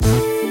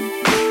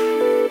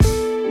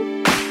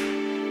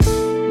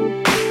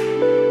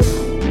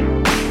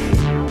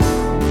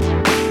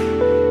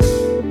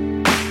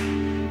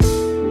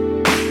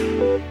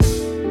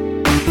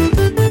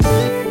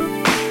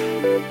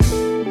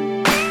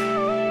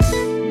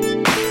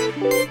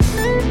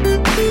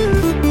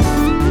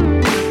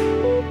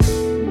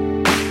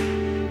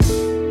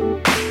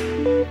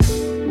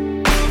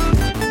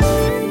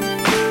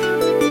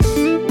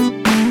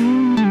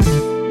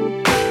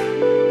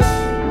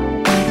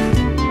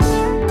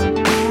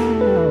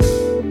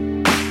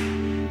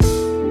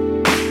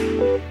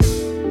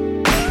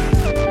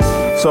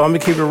So I'm gonna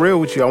keep it real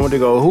with you. I went to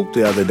go hoop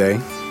the other day,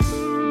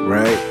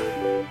 right?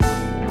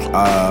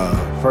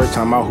 First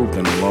time I hooped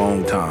in a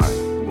long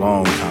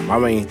time. I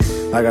mean,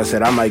 like I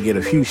said, I might get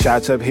a few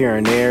shots up here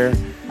and there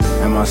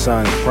at my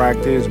son's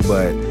practice,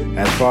 but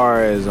as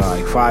far as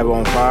like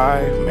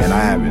 5-on-5, man,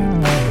 I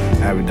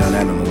haven't done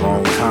that in a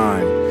long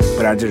time.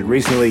 But I just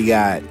recently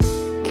got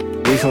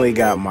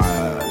my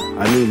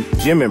a new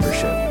gym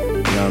membership. You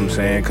know what I'm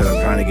saying? Because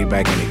I'm trying to get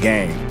back in the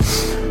game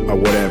or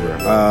whatever.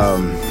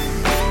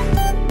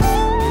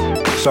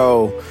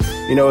 So,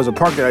 you know, it was a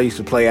park that I used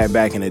to play at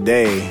back in the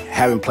day.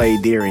 Haven't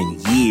played there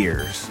in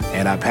years.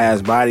 And I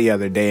passed by the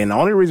other day. And the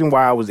only reason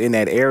why I was in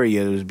that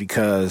area was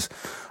because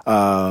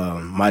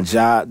my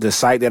job, the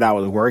site that I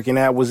was working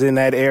at was in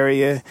that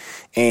area.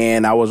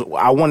 And I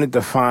wanted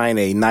to find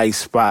a nice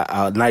spot,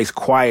 a nice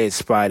quiet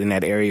spot in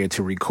that area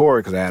to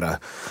record, because I had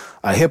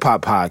a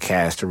hip-hop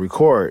podcast to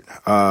record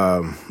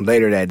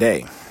later that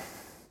day.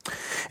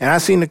 And I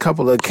seen a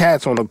couple of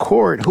cats on the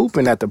court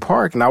hooping at the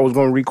park, and I was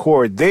going to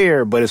record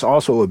there, but it's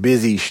also a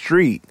busy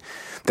street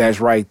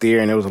that's right there,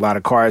 and there was a lot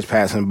of cars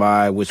passing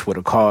by, which I would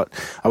have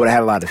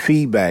had a lot of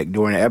feedback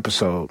during the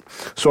episode.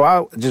 So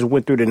I just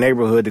went through the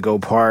neighborhood to go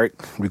park,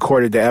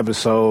 recorded the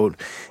episode,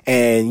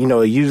 and, you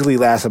know, it usually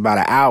lasts about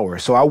an hour.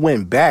 So I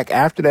went back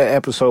after that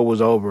episode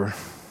was over,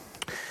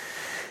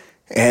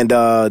 and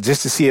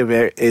just to see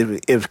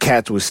if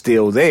cats was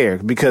still there,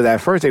 because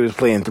at first they was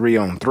playing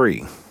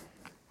 3-on-3.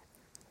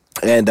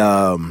 And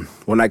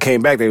when I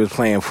came back, they was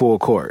playing full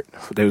court.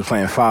 They was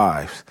playing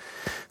fives.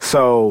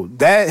 So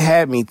that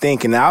had me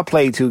thinking. Now, I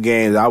played 2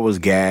 games. I was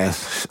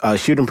gassed.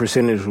 Shooting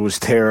percentage was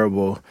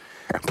terrible.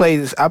 I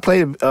played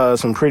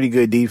some pretty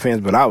good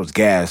defense, but I was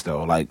gassed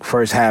though. Like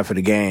first half of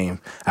the game,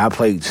 I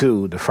played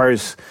 2. The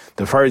first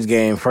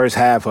game, first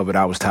half of it,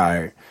 I was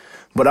tired.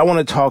 But I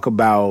want to talk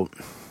about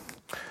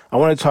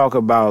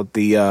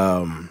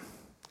the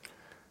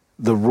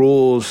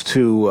rules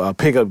to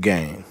pickup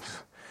games.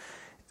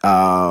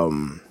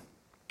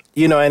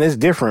 You know, and it's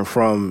different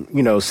from,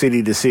 you know,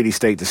 city to city,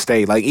 state to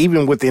state. Like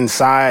even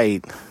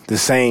inside the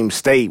same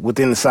state,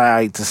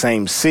 inside the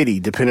same city,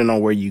 depending on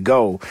where you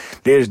go,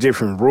 there's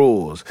different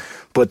rules.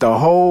 But the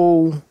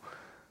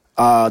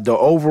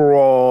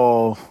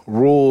overall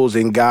rules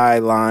and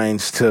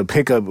guidelines to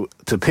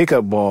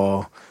pickup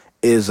ball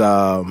is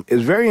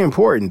very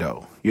important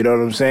though. You know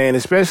what I'm saying?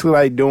 Especially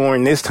like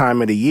during this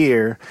time of the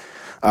year.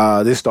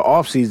 This is the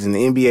off season, the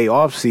NBA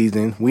off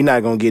season. We're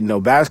not gonna get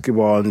no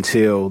basketball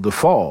until the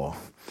fall.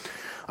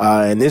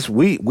 And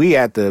we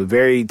at the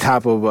very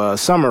top of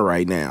summer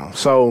right now.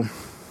 So,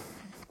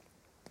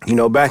 you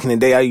know, back in the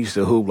day, I used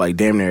to hoop like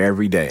damn near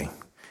every day.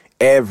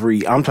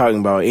 I'm talking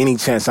about any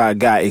chance I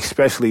got,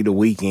 especially the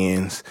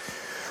weekends.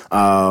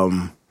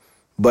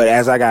 But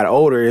as I got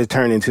older, it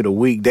turned into the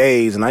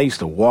weekdays, and I used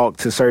to walk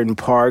to certain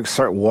parks,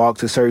 walk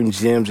to certain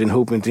gyms and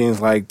hoop and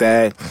things like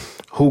that.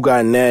 Who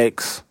got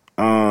next?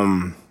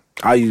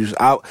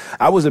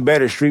 I was a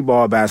better street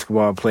ball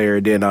basketball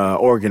player than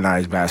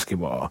organized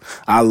basketball.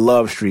 I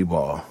love street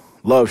ball.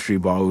 It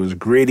was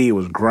gritty. It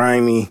was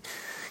grimy.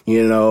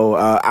 You know,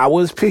 I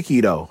was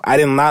picky though. I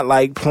did not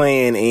like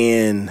playing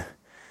in,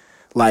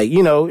 like,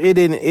 you know, it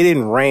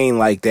didn't rain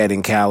like that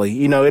in Cali.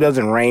 You know, it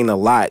doesn't rain a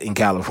lot in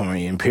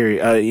California,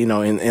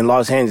 in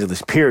Los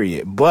Angeles,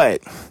 period.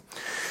 But,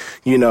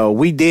 you know,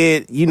 we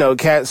did, you know,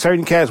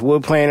 certain cats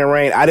would play in the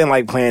rain. I didn't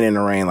like playing in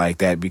the rain like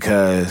that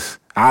because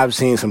I've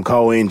seen some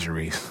cold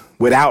injuries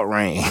without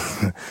rain.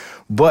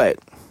 But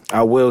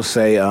I will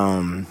say,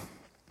 yeah,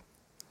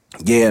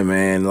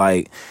 man,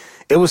 like,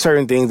 it was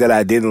certain things that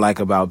I didn't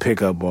like about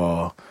pickup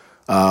ball.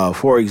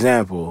 For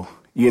example,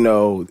 you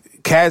know,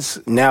 cats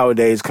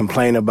nowadays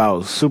complain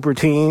about super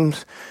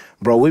teams.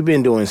 Bro, we've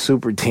been doing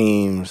super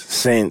teams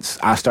since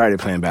I started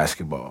playing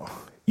basketball.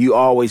 You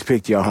always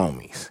picked your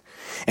homies.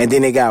 And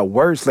then it got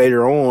worse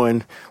later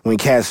on when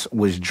cats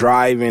was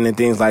driving and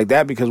things like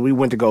that, because we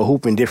went to go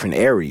hoop in different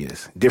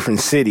areas, different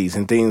cities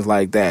and things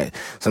like that.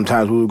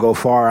 Sometimes we would go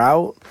far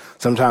out.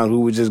 Sometimes we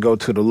would just go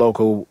to the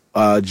local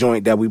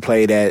joint that we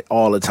played at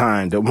all the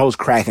time, the most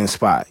cracking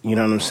spot. You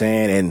know what I'm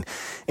saying? And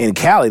in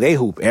Cali, they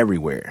hoop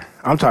everywhere.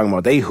 I'm talking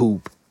about they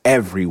hoop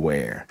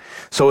everywhere.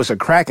 So it's a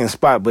cracking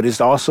spot, but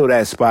it's also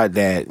that spot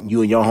that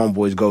you and your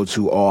homeboys go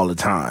to all the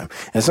time.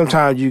 And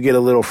sometimes you get a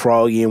little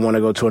froggy and want to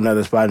go to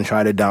another spot and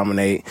try to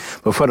dominate.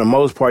 But for the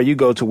most part, you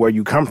go to where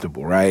you're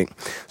comfortable, right?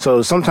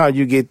 So sometimes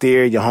you get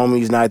there, your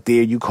homie's not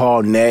there, you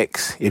call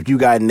next. If you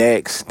got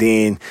next,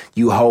 then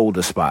you hold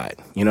the spot.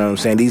 You know what I'm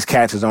saying? These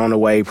cats is on the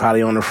way,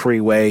 probably on the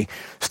freeway,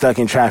 stuck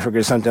in traffic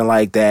or something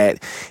like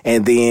that.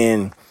 And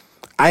then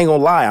I ain't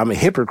gonna lie, I'm a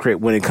hypocrite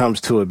when it comes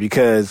to it,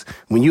 because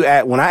when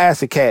I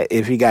ask the cat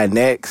if he got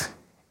next,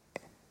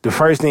 the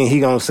first thing he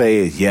gonna say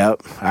is,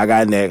 yep, I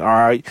got next. All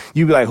right.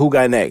 You be like, who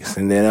got next?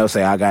 And then they'll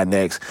say, I got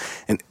next.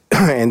 And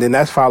and then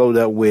that's followed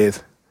up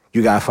with,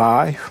 you got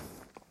 5?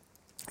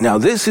 Now,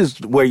 this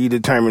is where you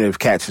determine if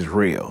cats is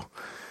real.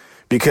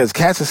 Because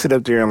cats will sit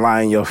up there and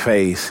lie in your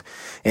face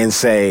and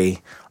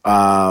say,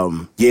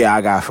 yeah,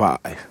 I got 5.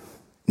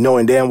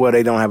 knowing damn well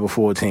they don't have a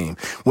full team.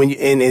 When you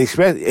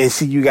and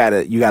see, you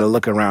gotta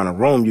look around the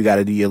room. You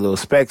gotta do your little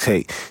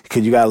spectate,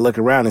 because you gotta look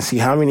around and see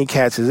how many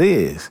cats it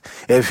is.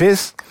 If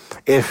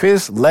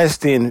it's less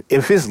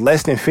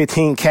than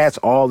 15 cats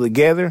all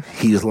together,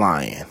 he's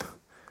lying.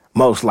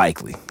 Most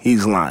likely,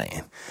 he's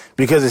lying,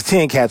 because it's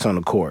 10 cats on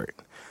the court.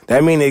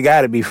 That means there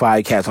got to be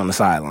 5 cats on the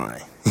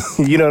sideline.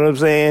 You know what I'm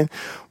saying?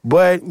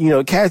 But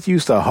cats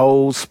used to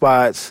hold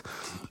spots,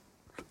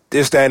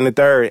 this, that, and the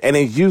third, and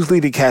it's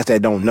usually the cats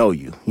that don't know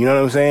you. You know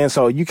what I'm saying?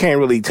 So you can't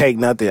really take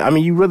nothing. I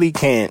mean, you really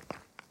can't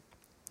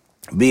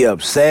be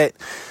upset,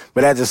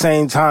 but at the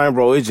same time,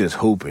 bro, it's just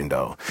hooping,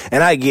 though.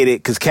 And I get it,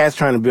 because cats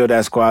trying to build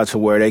that squad to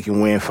where they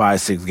can win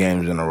 5-6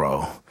 games in a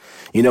row.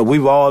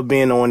 We've all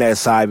been on that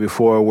side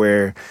before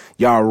where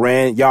y'all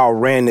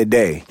ran the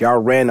day. Y'all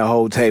ran the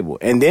whole table.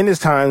 And then there's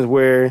times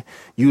where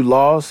you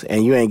lost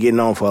and you ain't getting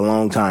on for a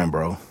long time,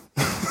 bro.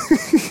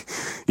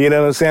 You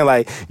know what I'm saying?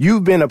 Like,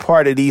 you've been a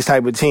part of these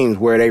type of teams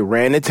where they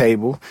ran the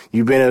table.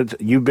 You've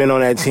been on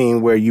that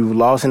team where you've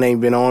lost and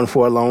ain't been on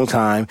for a long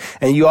time.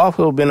 And you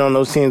also been on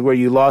those teams where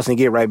you lost and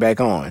get right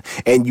back on.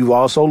 And you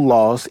also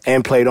lost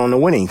and played on the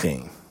winning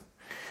team.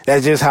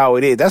 That's just how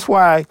it is. That's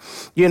why,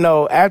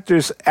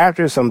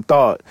 after some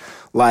thought,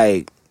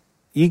 like,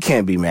 you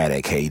can't be mad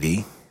at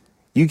KD.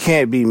 You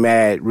can't be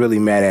really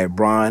mad at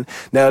Bron.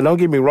 Now, don't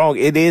get me wrong.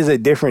 It is a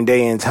different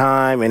day and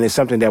time, and it's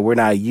something that we're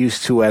not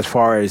used to as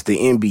far as the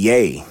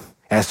NBA.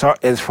 As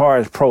far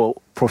as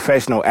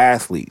professional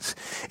athletes,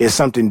 it's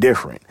something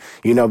different,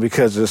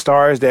 because the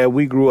stars that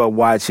we grew up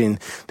watching,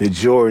 the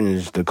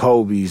Jordans, the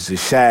Kobes, the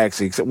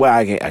Shaqs, well,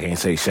 I can't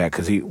say Shaq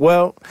because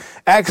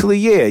actually,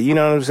 yeah, you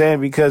know what I'm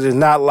saying? Because it's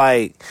not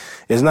like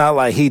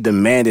he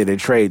demanded a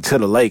trade to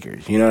the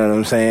Lakers, you know what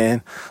I'm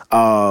saying?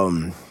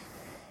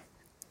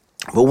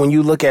 But when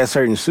you look at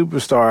certain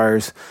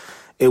superstars,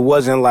 it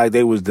wasn't like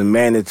they was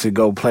demanded to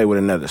go play with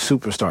another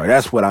superstar.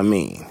 That's what I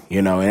mean,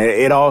 and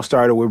it all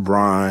started with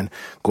Bron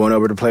going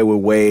over to play with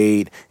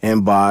Wade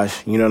and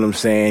Bosh, you know what I'm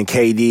saying?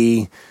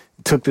 KD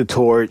took the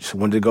torch,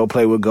 went to go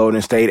play with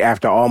Golden State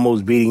after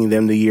almost beating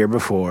them the year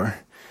before.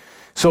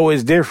 So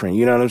it's different,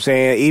 you know what I'm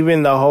saying?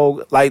 Even the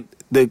whole, like,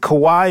 the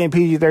Kawhi and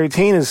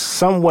PG-13 is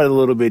somewhat a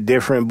little bit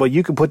different, but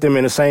you can put them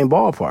in the same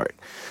ballpark.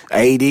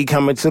 AD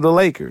coming to the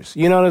Lakers.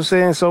 You know what I'm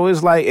saying? So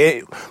it's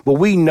like, but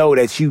we know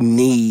that you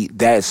need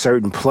that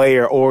certain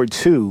player or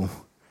two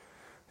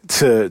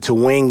to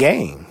win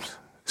games.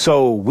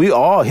 So we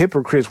all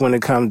hypocrites when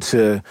it comes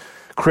to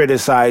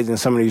criticizing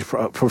some of these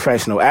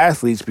professional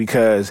athletes,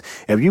 because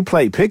if you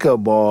play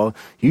pickup ball,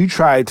 you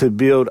try to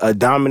build a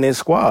dominant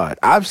squad.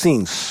 I've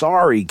seen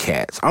sorry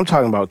cats. I'm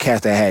talking about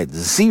cats that had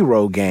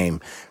 0 game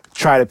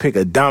try to pick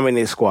a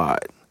dominant squad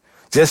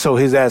just so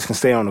his ass can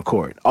stay on the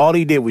court. All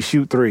he did was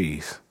shoot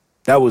threes.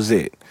 That was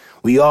it.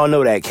 We all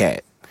know that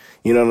cat.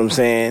 You know what I'm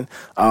saying?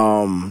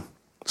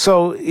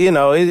 So,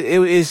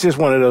 it's just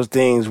one of those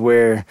things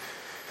where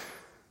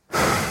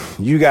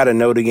you got to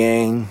know the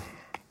game.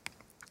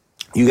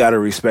 You got to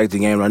respect the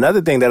game.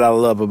 Another thing that I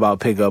love about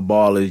pickup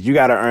ball is you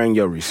got to earn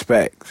your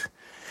respect.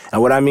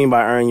 And what I mean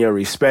by earn your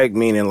respect,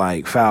 meaning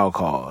like foul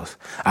calls.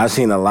 I've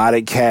seen a lot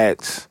of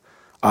cats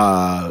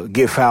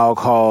get foul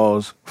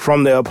calls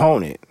from the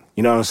opponent.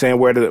 You know what I'm saying?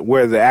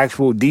 Where the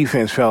actual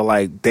defense felt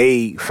like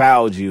they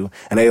fouled you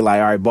and they like,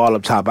 all right, ball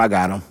up top, I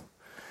got him.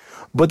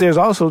 But there's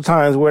also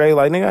times where they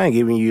like, nigga, I ain't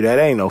giving you that.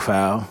 Ain't no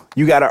foul.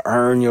 You got to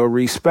earn your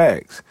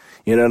respect.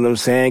 You know what I'm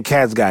saying?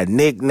 Cats got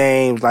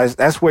nicknames. Like,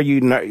 that's where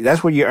you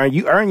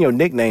earn your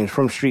nicknames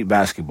from street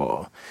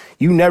basketball.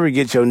 You never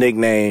get your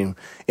nickname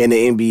in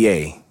the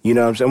NBA. You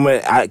know what I'm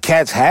saying?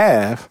 Cats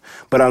have,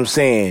 but I'm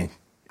saying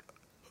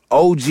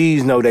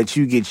OGs know that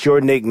you get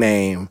your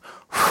nickname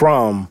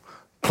from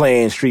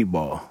playing street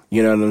ball.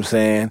 You know what I'm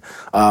saying?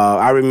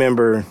 I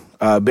remember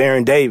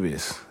Baron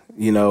Davis,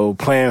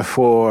 playing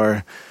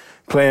for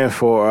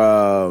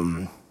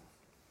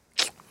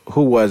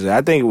who was it?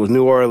 I think it was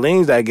New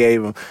Orleans that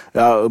gave him,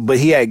 but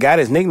he had got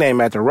his nickname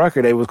at the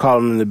Rucker. They was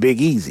calling him the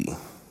Big Easy,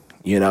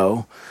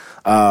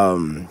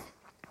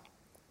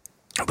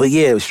 But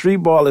yeah, street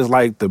ball is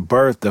like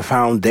the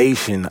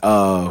foundation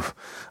of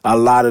a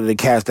lot of the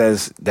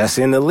cats that's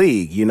in the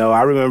league.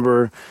 I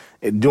remember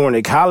during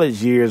the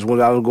college years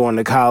when I was going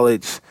to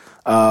college,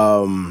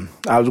 I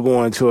was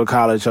going to a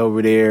college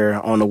over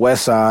there on the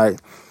west side,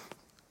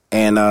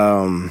 and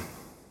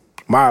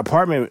my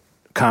apartment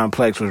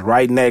complex was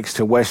right next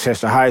to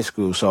Westchester High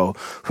School. So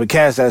for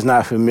cats that's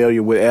not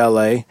familiar with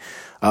LA,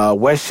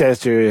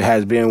 Westchester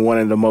has been one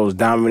of the most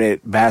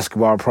dominant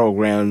basketball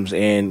programs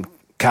in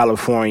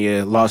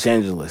California, Los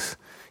Angeles,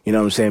 you know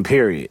what I'm saying,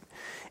 period.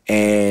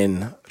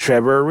 And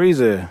Trevor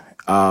Ariza,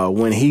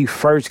 when he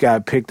first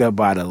got picked up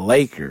by the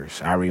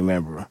Lakers, I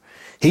remember,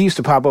 he used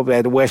to pop up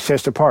at the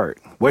Westchester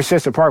Park.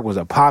 Westchester Park was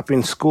a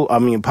popping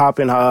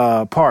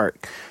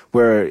park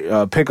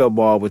where pickup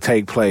ball would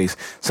take place.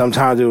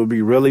 Sometimes it would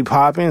be really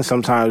popping,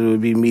 sometimes it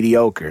would be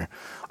mediocre.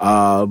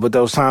 But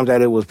those times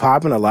that it was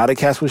popping, a lot of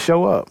cats would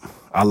show up.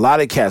 A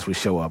lot of cats would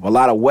show up. A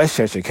lot of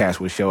Westchester cats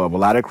would show up. A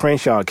lot of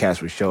Crenshaw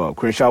cats would show up.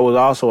 Crenshaw was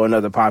also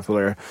another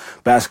popular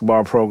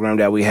basketball program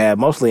that we had,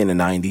 mostly in the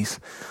 90s.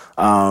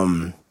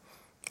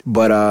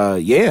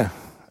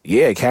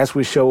 Yeah, cats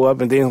would show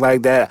up and things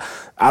like that.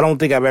 I don't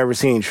think I've ever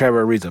seen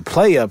Trevor Ariza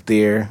play up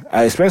there,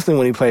 especially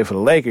when he played for the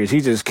Lakers.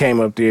 He just came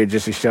up there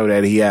just to show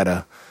that he had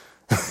a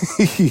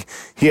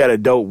he had a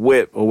dope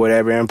whip or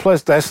whatever. And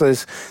plus, that's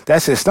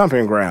his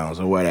stomping grounds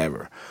or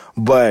whatever.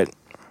 But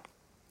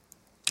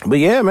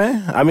yeah,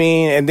 man. I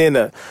mean, and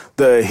then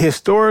the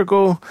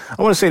historical,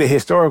 I want to say the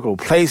historical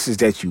places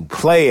that you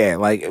play at.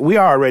 Like, we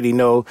already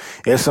know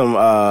there's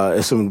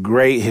some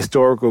great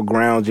historical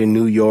grounds in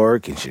New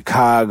York and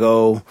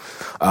Chicago,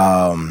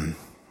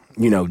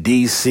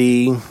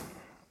 DC,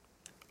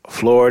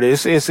 Florida.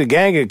 It's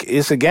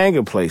a gang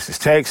of places.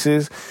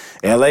 Texas,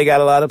 LA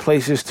got a lot of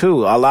places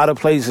too. A lot of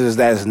places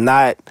that's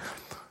not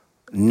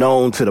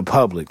known to the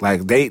public.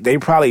 Like, they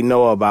probably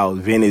know about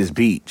Venice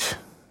Beach.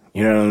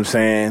 You know what I'm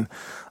saying?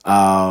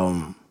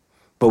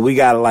 But we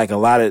got like a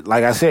lot of,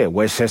 like I said,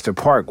 Westchester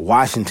Park,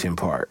 Washington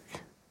Park.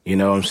 You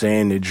know what I'm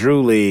saying? The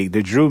Drew League,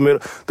 the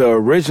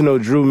original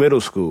Drew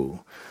Middle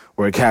School,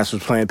 where cats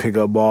was playing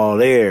pickup ball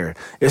there.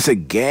 It's a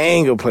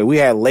gang of play. We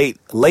had late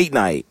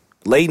night.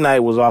 Late night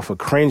was off of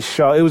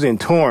Crenshaw. It was in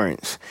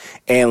Torrance.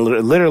 And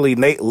literally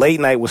late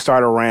night would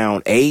start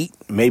around 8,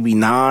 maybe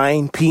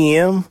 9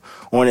 p.m.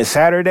 on a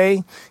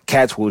Saturday.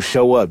 Cats will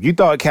show up. You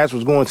thought cats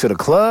was going to the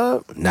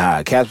club?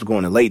 Nah, cats was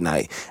going to late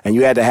night. And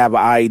you had to have an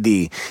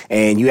ID.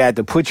 And you had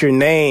to put your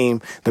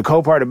name. The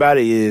cool part about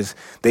it is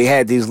they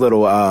had these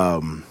little,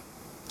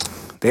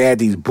 they had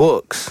these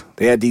books.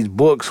 They had these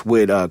books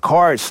with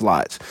card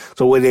slots.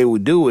 So what they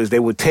would do is they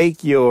would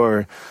take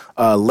your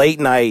late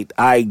night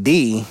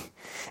ID.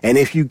 And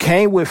if you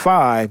came with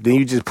 5, then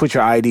you just put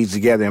your IDs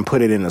together and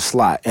put it in a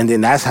slot. And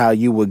then that's how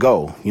you would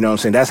go. You know what I'm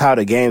saying? That's how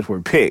the games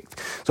were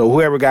picked. So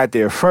whoever got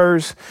there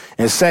first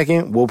and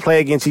second will play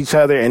against each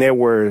other. And it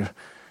was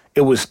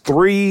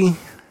three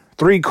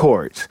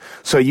courts.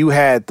 So you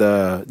had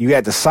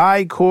the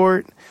side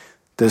court,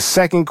 the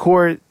second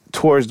court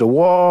towards the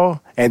wall,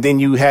 and then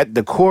you had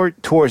the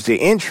court towards the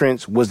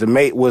entrance was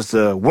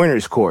the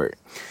winner's court.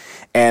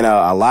 And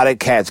a lot of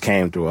cats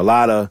came through. A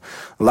lot of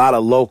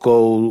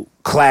local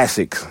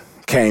classics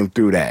came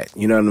through that.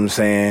 You know what I'm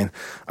saying?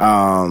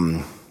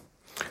 My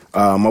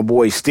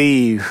boy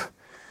Steve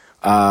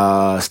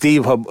on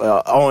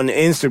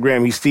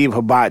Instagram, he's Steve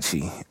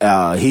Hibachi.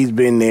 He's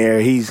been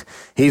there. He's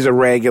a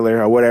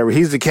regular or whatever.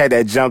 He's the cat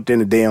that jumped in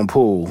the damn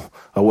pool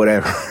or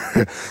whatever.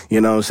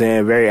 You know what I'm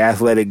saying? Very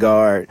athletic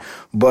guard.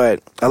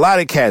 But a lot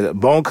of cats.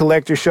 Bone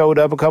Collector showed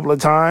up a couple of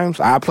times.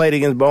 I played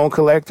against Bone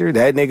Collector.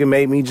 That nigga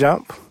made me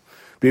jump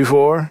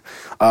before.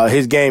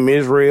 His game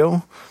is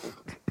real.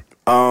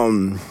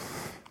 But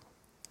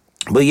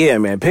yeah,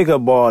 man,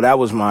 pickup ball,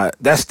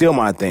 that's still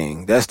my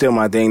thing. That's still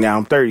my thing. Now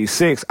I'm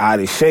 36, out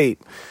of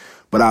shape,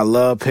 but I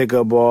love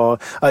pickup ball.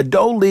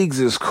 Adult leagues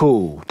is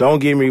cool. Don't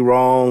get me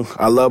wrong.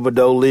 I love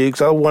adult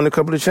leagues. I won a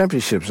couple of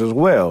championships as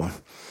well.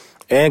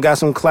 And got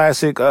some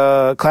classic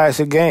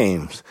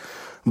games.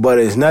 But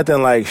it's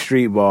nothing like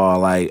street ball.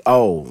 Like,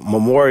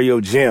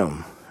 Memorial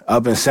Gym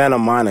up in Santa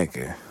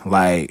Monica.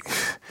 Like,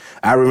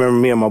 I remember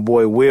me and my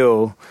boy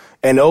Will,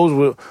 and those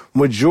were,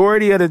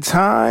 majority of the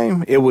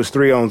time, it was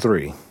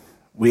 3-on-3.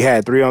 We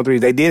had 3-on-3s.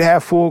 They did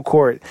have full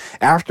court.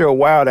 After a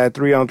while, that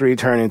 3-on-3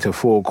 turned into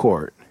full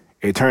court.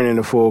 It turned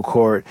into full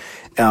court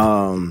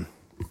because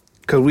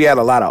we had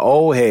a lot of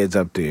old heads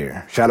up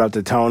there. Shout out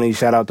to Tony.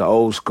 Shout out to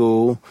Old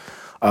School.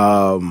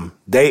 All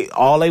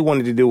they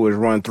wanted to do was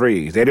run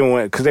threes. They didn't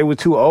want, because they were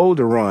too old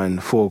to run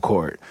full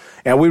court.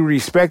 And we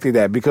respected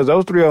that because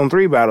those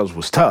 3-on-3 battles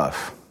was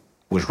tough,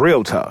 was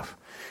real tough.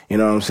 You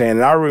know what I'm saying?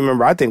 And I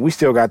remember, I think we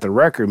still got the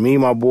record. Me,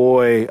 my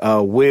boy,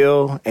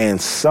 Will,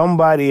 and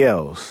somebody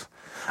else.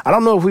 I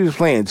don't know if we was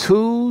playing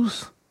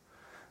twos.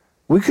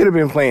 We could have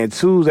been playing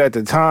twos at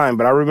the time,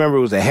 but I remember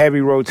it was a heavy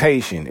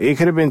rotation. It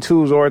could have been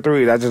twos or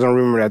threes. I just don't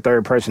remember that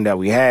third person that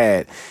we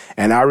had.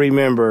 And I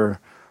remember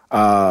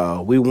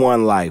we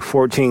won like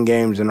 14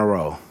 games in a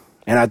row.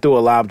 And I threw a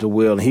lob to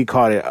Will, and he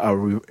caught it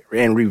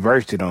and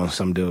reversed it on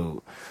some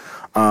dude.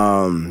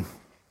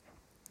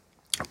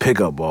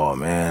 Pickup ball,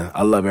 man.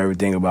 I love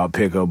everything about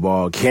pickup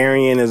ball.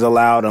 Carrying is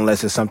allowed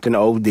unless it's something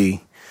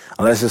OD.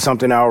 Unless it's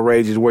something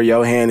outrageous where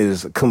your hand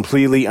is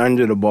completely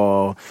under the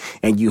ball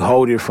and you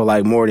hold it for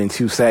like more than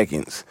 2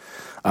 seconds.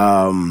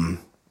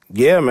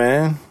 Yeah,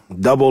 man.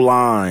 Double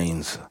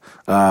lines.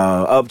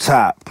 Up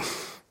top.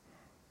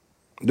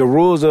 The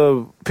rules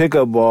of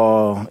pickup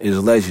ball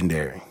is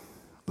legendary.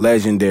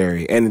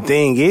 Legendary. And the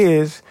thing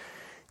is,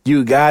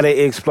 you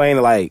gotta explain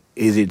it like,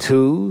 is it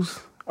twos?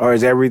 Or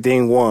is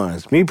everything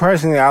ones? Me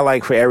personally, I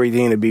like for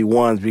everything to be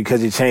ones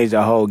because it changed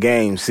the whole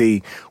game.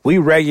 See, we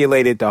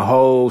regulated the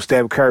whole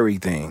Steph Curry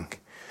thing.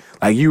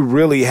 Like, you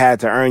really had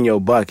to earn your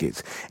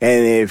buckets.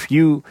 And if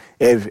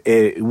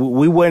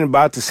we weren't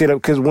about to sit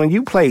up, because when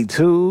you play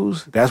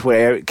twos, that's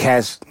what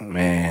cats,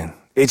 man,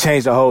 It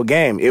changed the whole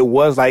game. It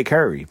was like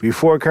Curry.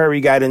 Before Curry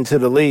got into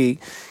the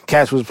league,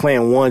 cats was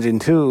playing ones and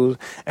twos,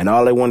 and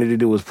all they wanted to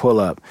do was pull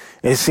up.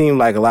 It seemed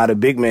like a lot of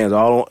big men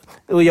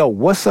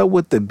what's up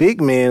with the big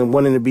men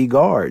wanting to be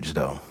guards,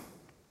 though?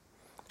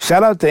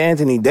 Shout out to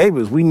Anthony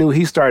Davis. We knew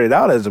he started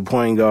out as a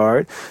point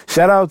guard.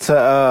 Shout out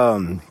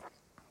to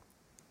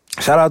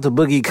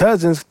Boogie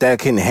Cousins that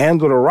can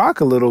handle the rock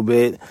a little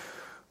bit.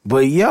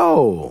 But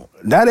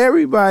not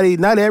every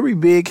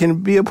big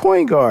can be a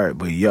point guard.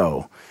 But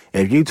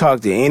if you talk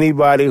to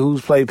anybody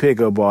who's played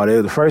pickup ball,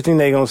 the first thing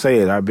they're going to say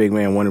is our big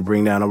man want to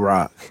bring down a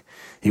rock.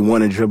 He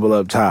want to dribble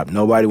up top.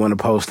 Nobody want to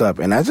post up.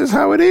 And that's just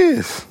how it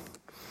is.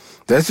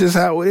 That's just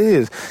how it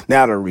is.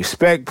 Now, the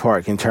respect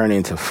part can turn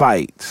into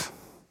fights.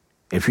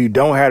 If you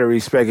don't have the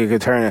respect, it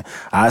could turn.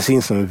 I've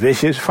seen some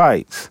vicious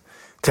fights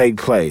take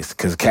place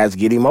because cats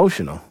get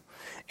emotional.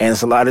 And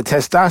it's a lot of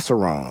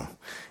testosterone.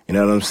 You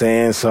know what I'm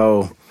saying?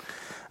 So,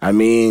 I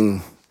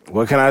mean,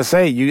 what can I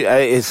say?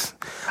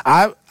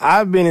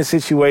 I've been in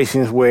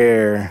situations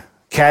where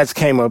cats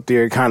came up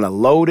there kind of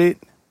loaded,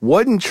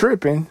 wasn't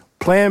tripping,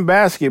 playing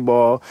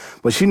basketball,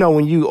 but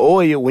when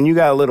you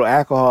got a little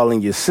alcohol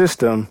in your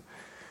system,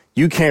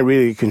 you can't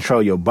really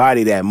control your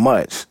body that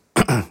much.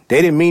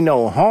 They didn't mean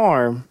no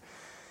harm,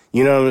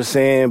 you know what I'm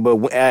saying?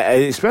 But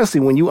especially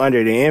when you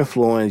under the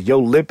influence,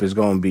 your lip is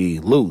going to be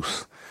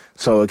loose.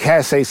 So a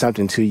cat say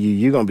something to you,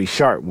 you're going to be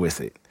sharp with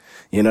it.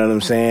 You know what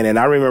I'm saying? And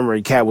I remember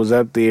a cat was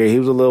up there. He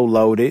was a little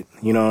loaded,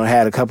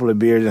 had a couple of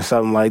beers and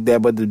something like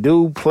that. But the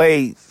dude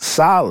played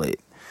solid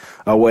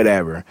or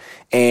whatever.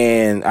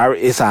 And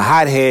it's a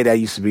hothead that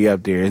used to be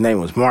up there. His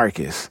name was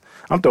Marcus.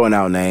 I'm throwing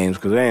out names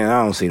because I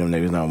don't see them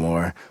niggas no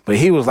more. But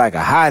he was like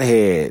a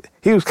hothead.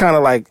 He was kind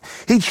of like,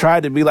 he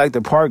tried to be like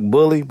the park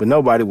bully, but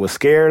nobody was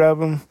scared of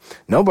him.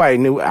 Nobody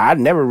knew. I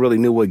never really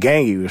knew what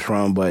gang he was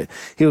from, but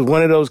he was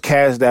one of those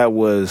cats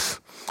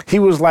he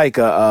was like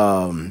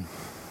a,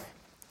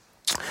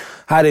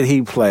 how did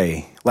he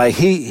play? Like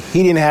he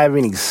didn't have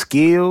any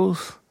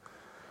skills,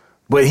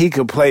 but he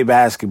could play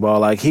basketball.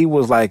 Like he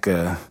was like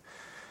a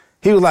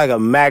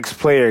max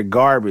player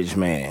garbage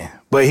man.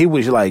 But he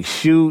was like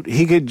shoot,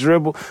 he could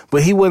dribble,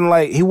 but he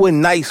wasn't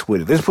nice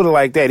with it. Let's put it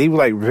like that. He was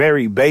like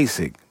very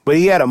basic, but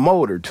he had a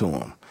motor to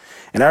him.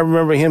 And I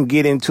remember him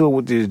getting into it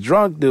with this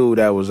drunk dude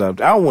that was up.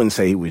 I wouldn't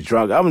say he was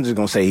drunk. I'm just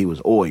going to say he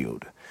was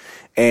oiled.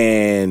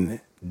 And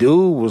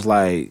dude was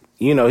like,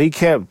 he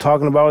kept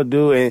talking about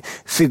dude. And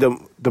see, the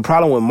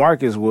problem with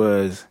Marcus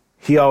was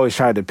he always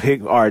tried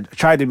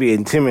to be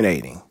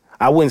intimidating.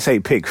 I wouldn't say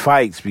pick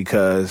fights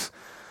because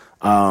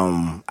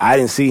I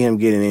didn't see him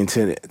getting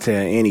into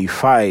any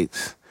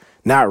fights.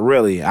 Not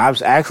really. I've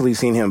actually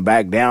seen him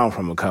back down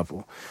from a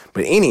couple.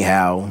 But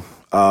anyhow,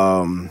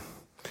 I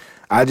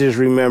just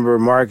remember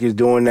Marcus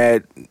doing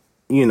that,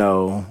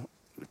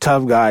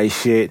 tough guy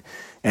shit.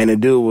 And the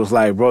dude was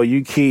like, bro,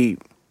 you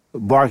keep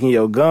barking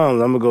your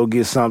gums, I'm going to go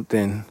get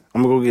something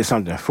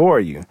for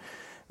you.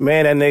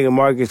 Man, that nigga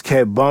Marcus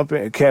kept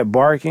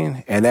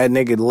barking, and that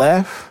nigga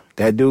left.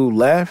 That dude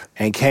left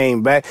and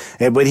came back.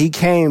 But he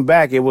came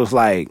back, it was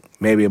like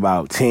maybe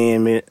about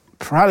 10 minutes,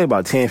 probably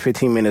about 10,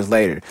 15 minutes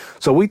later.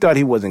 So we thought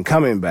he wasn't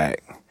coming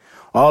back.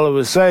 All of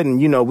a sudden,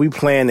 we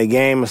playing the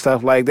game and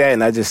stuff like that,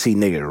 and I just see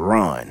niggas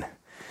run.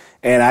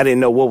 And I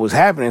didn't know what was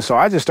happening, so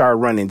I just started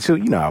running too.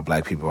 You know how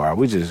black people are.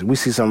 We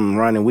see something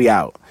running, we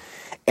out.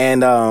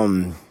 And,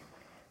 I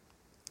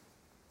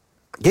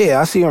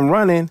see him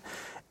running.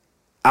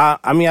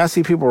 I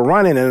see people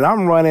running, and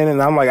I'm running,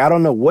 and I'm like, I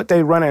don't know what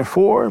they running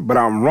for, but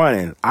I'm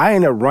running. I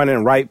end up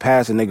running right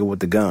past a nigga with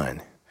the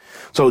gun.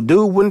 So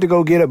dude went to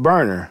go get a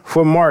burner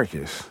for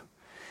Marcus.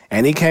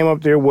 And he came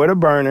up there with a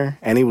burner,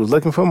 and he was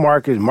looking for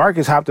Marcus.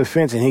 Marcus hopped the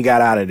fence, and he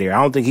got out of there.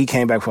 I don't think he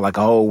came back for like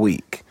a whole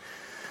week.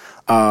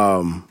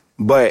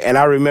 And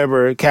I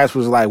remember Cass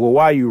was like, well,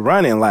 why are you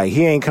running? Like,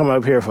 he ain't coming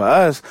up here for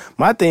us.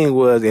 My thing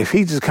was, if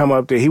he just come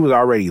up there, he was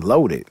already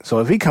loaded. So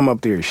if he come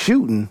up there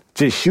shooting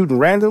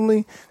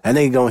randomly, that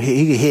nigga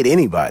he can hit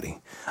anybody.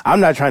 I'm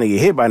not trying to get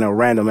hit by no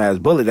random ass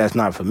bullet. That's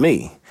not for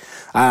me.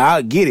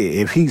 I'll get it.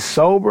 If he's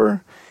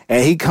sober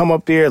and he come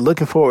up there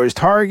looking for his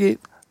target,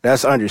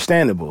 that's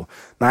understandable.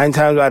 9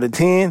 times out of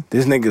 10,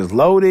 this nigga's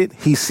loaded.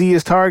 He see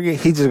his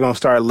target. He just gonna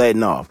start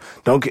letting off.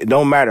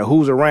 Don't matter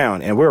who's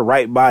around. And we're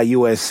right by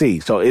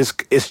USC. So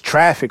it's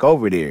traffic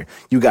over there.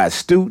 You got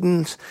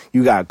students.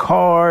 You got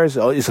cars.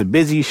 It's a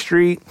busy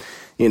street.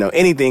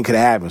 Anything could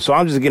happen. So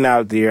I'm just getting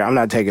out there. I'm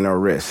not taking no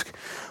risk.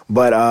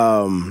 But,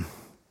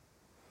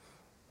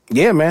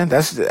 yeah, man,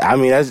 that's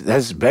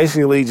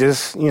basically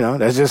just,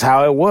 that's just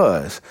how it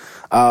was.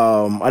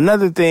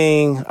 Another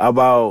thing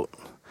about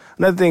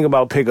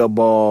pickup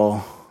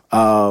ball,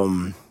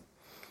 niggas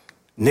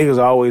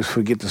always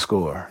forget to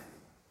score.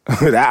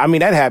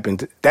 That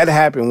happened. That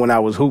happened when I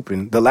was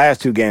hooping. The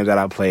last 2 games that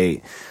I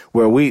played,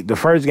 where the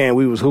first game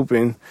we was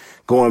hooping,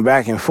 going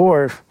back and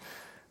forth,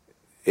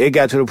 it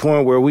got to the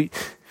point where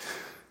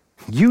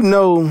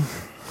you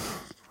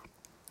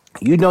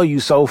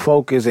so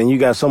focused and you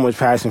got so much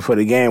passion for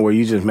the game where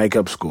you just make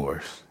up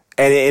scores.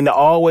 And it'll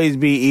always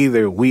be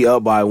either we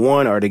up by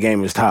 1 or the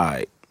game is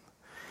tied.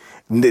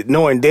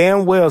 knowing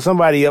damn well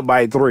somebody up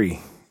by 3.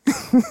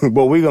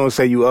 But we're going to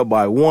say you up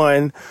by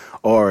 1,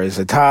 or it's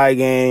a tie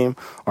game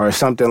or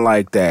something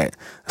like that.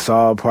 It's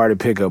all part of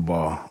pickup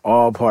ball.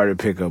 All part of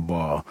pickup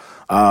ball.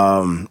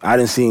 I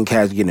didn't see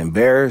cats get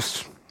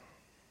embarrassed.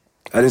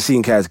 I didn't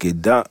see cats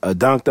get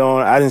dunked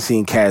on. I didn't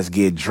see cats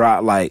get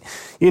dropped. Like,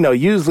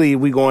 usually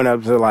we going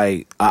up to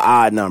like an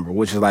odd number,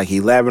 which is like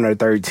 11 or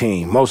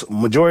 13.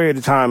 Majority of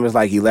the time it's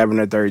like 11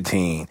 or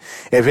 13.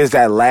 If it's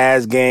that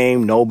last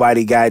game,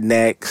 nobody got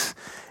next,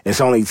 it's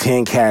only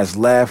 10 cats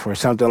left or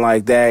something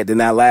like that, then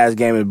that last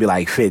game would be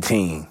like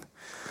 15.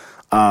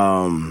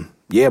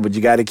 Yeah, but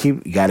you got to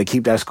keep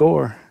that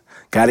score.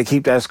 Got to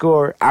keep that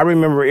score. I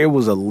remember it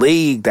was a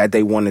league that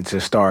they wanted to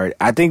start.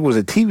 I think it was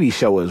a TV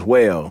show as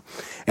well.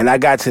 And I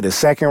got to the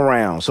second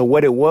round. So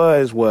what it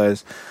was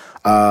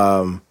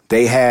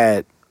they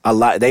had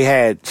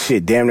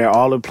damn near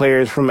all the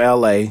players from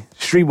LA,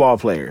 street ball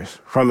players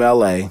from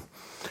LA.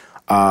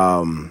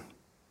 And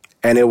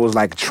it was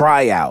like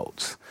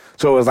tryouts.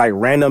 So it was like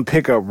random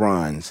pickup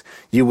runs.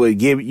 You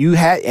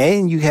had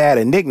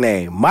a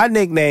nickname. My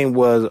nickname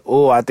was,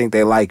 I think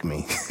they like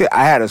me.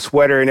 I had a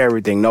sweater and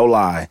everything, no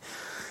lie.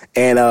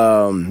 And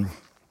I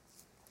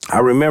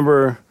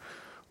remember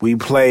we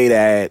will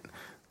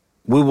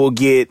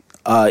get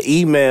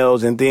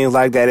emails and things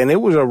like that. And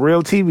it was a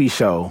real TV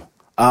show.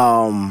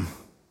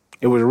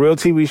 It was a real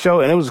TV show,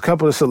 and it was a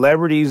couple of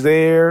celebrities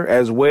there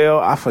as well.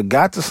 I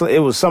forgot it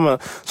was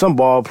some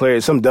ball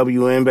players, some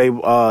WNBA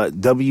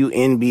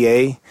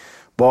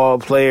ball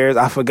players.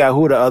 I forgot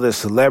who the other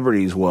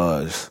celebrities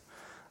was.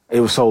 It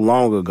was so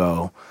long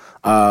ago.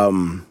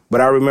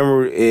 But I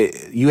remember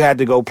you had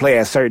to go play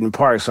at certain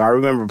parks. So I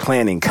remember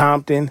playing in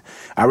Compton.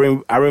 I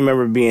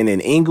remember being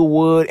in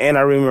Inglewood, and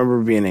I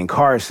remember being in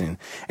Carson.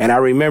 And I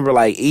remember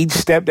like each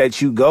step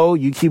that you go,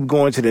 you keep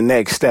going to the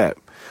next step.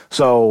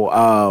 So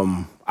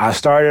I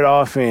started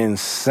off in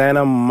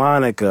Santa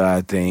Monica,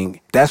 I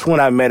think. That's when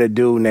I met a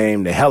dude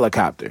named the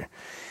Helicopter.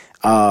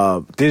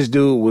 This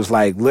dude was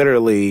like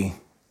literally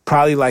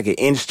probably like an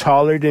inch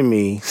taller than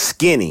me,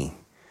 skinny.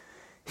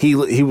 He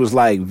was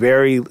like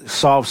very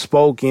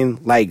soft-spoken,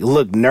 like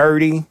looked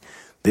nerdy.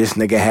 This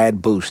nigga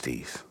had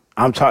boosties.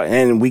 I'm talking,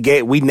 and we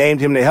named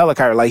him the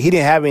Helicopter. Like he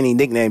didn't have any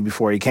nickname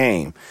before he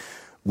came.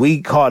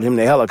 We called him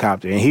the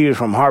Helicopter, and he was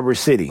from Harbor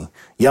City,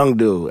 young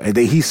dude. And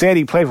he said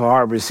he played for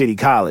Harbor City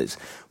College,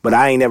 but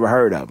I ain't never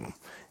heard of him.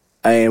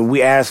 And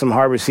we asked some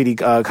Harbor City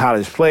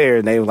College players,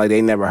 and they was like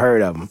they never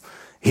heard of him.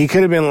 He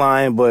could have been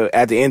lying, but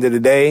at the end of the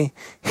day,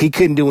 he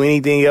couldn't do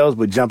anything else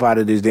but jump out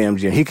of this damn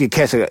gym. He could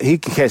catch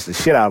the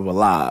shit out of a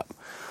lob.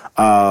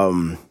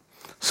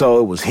 So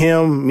it was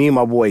him, me and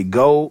my boy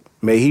Goat.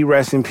 May he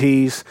rest in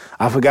peace.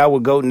 I forgot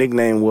what Goat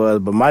nickname was,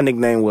 but my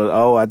nickname was,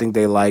 I think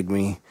they like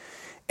me.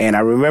 And I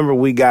remember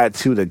we got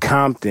to the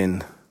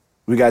Compton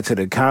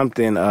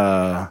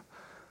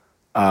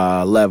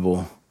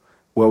level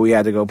where we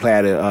had to go play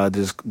at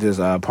this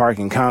park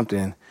in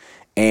Compton.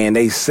 And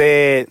they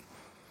said,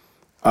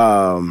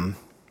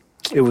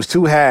 it was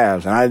 2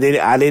 halves, and I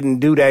didn't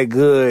do that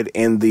good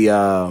in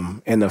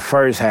the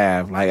first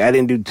half. Like I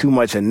didn't do too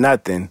much of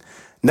nothing.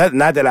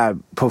 Not that I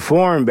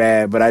performed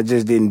bad, but I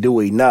just didn't do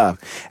enough.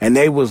 And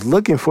they was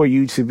looking for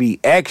you to be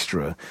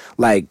extra,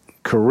 like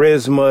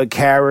charisma,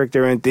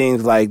 character, and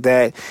things like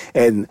that.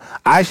 And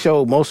I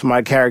showed most of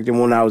my character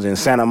when I was in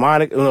Santa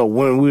Monica.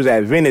 When we was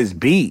at Venice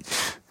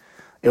Beach,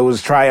 it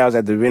was tryouts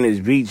at the Venice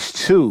Beach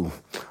too.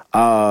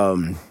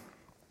 But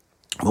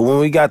when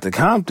we got to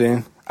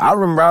Compton, I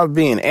remember I was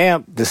being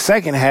amped. The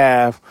second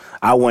half,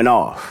 I went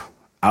off,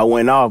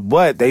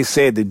 but they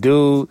said the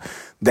dude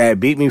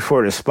that beat me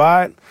for the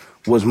spot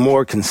was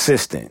more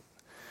consistent.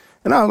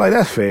 And I was like,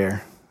 that's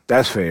fair.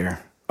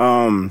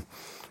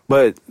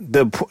 But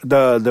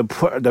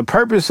the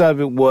purpose of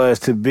it was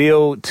to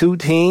build 2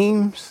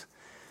 teams,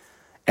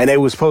 and they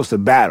were supposed to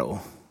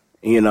battle,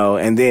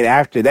 and then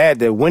after that,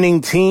 the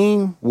winning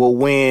team will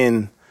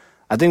win,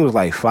 I think it was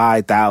like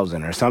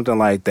 $5,000 or something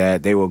like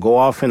that. They will go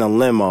off in a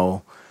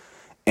limo.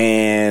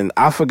 And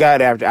I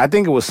forgot I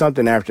think it was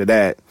something after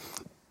that,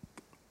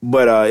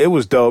 but it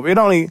was dope. It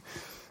only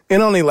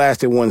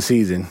lasted 1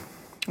 season.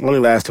 But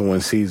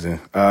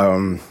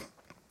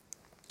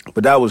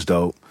that was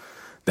dope.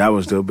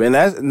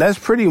 And that's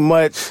pretty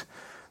much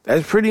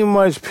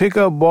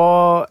pickup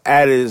ball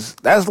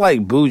that's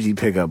like bougie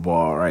pickup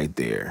ball right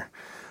there.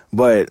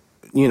 But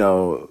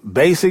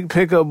basic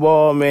pickup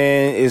ball,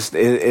 man,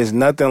 is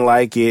nothing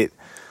like it.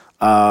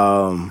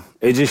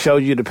 It just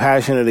showed you the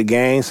passion of the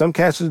game. Some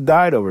cats just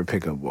died over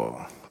pickup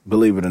ball,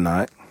 believe it or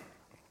not.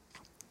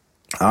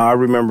 I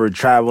remember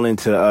traveling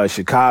to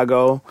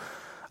Chicago.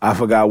 I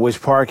forgot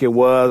which park it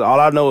was. All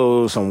I know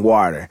it was some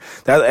water.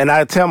 And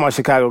I tell my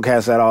Chicago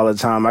cats that all the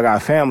time. I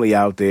got family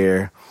out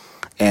there,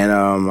 and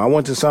I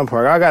went to some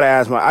park. I gotta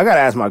ask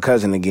my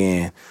cousin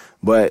again.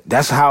 But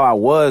that's how I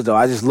was though.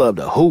 I just loved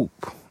to hoop.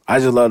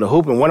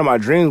 And one of my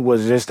dreams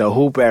was just to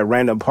hoop at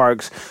random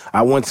parks.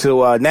 I went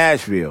to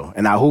Nashville,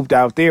 and I hooped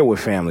out there with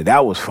family.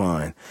 That was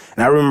fun.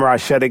 And I remember I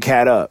shut a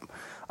cat up.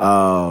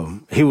 I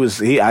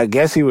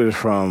guess he was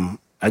from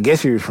I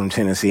guess he was from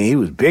Tennessee, and he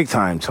was big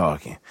time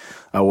talking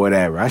or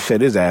whatever. I shut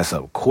his ass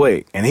up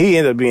quick. And he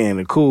ended up being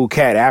a cool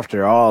cat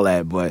after all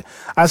that. But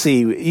I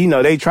see,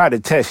 they try to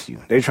test you.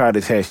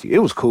 It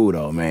was cool,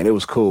 though, man. It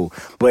was cool.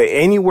 But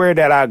anywhere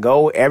that I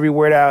go,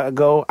 everywhere that I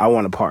go, I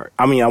want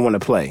to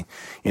play.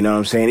 You know what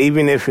I'm saying?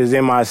 Even if it's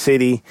in my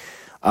city,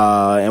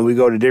 and we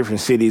go to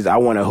different cities, I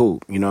want to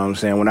hoop. You know what I'm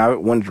saying? When I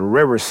went to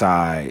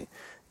Riverside,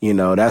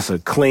 that's a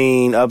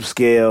clean,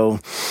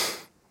 upscale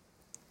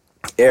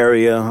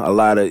area. A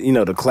lot of,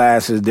 the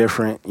class is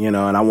different, and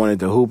I wanted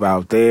to hoop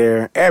out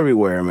there.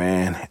 Everywhere,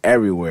 man.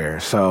 Everywhere.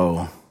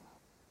 So,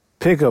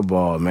 pickup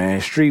ball,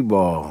 man. Street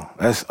ball.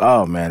 That's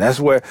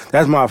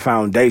my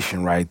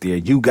foundation right there.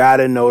 You got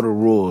to know the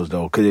rules,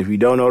 though, because if you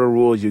don't know the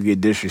rules, you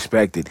get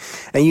disrespected.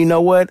 And you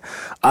know what?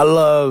 I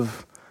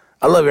love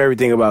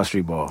everything about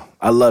street ball.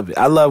 I love it.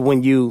 I love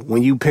when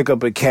you pick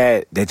up a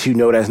cat that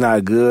that's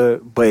not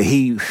good, but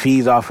he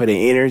feeds off of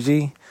the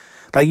energy.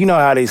 Like,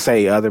 how they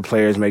say other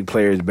players make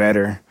players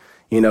better.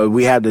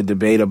 We have the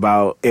debate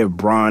about if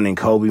Bron and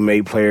Kobe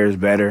made players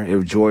better,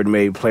 if Jordan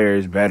made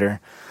players better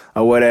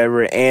or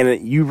whatever.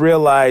 And you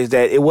realize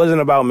that it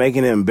wasn't about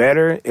making them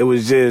better. It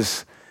was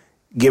just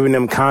giving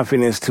them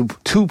confidence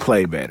to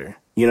play better.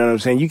 You know what I'm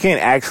saying? You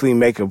can't actually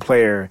make a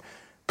player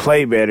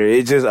play better.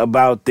 It's just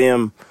about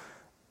them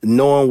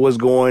knowing what's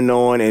going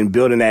on and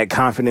building that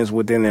confidence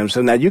within them.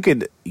 So now you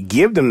could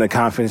give them the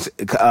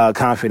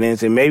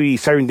confidence, and maybe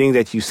certain things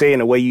that you say and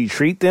the way you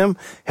treat them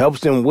helps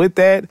them with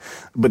that.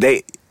 But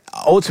they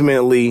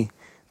ultimately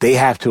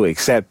have to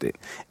accept it.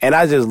 And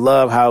I just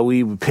love how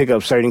we pick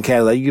up certain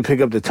cats. Like, you can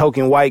pick up the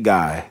token white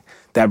guy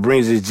that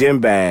brings his gym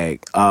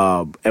bag,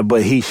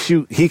 but he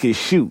can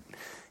shoot.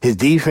 His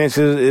defense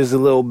is a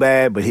little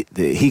bad, but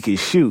he can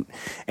shoot.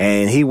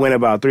 And he went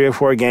about 3 or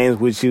 4 games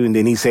with you, and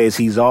then he says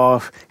he's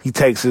off. He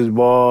takes his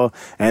ball,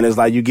 and it's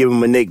like you give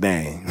him a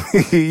nickname.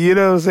 You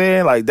know what I'm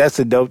saying? Like, that's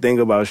the dope thing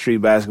about street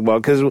basketball,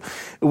 because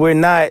we're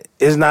not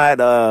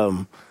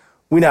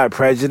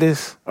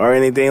prejudiced or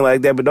anything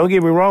like that. But don't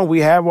get me wrong, we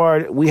have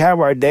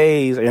our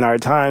days and our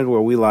times where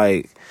we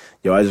like,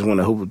 I just want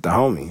to hoop with the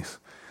homies.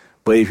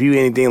 But if you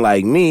anything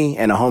like me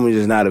and the homies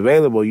is not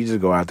available, you just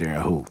go out there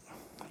and hoop.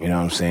 You know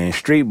what I'm saying?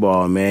 Street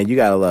ball, man, you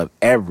got to love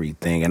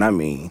everything, and I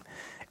mean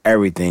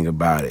everything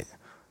about it.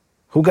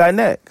 Who got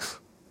next?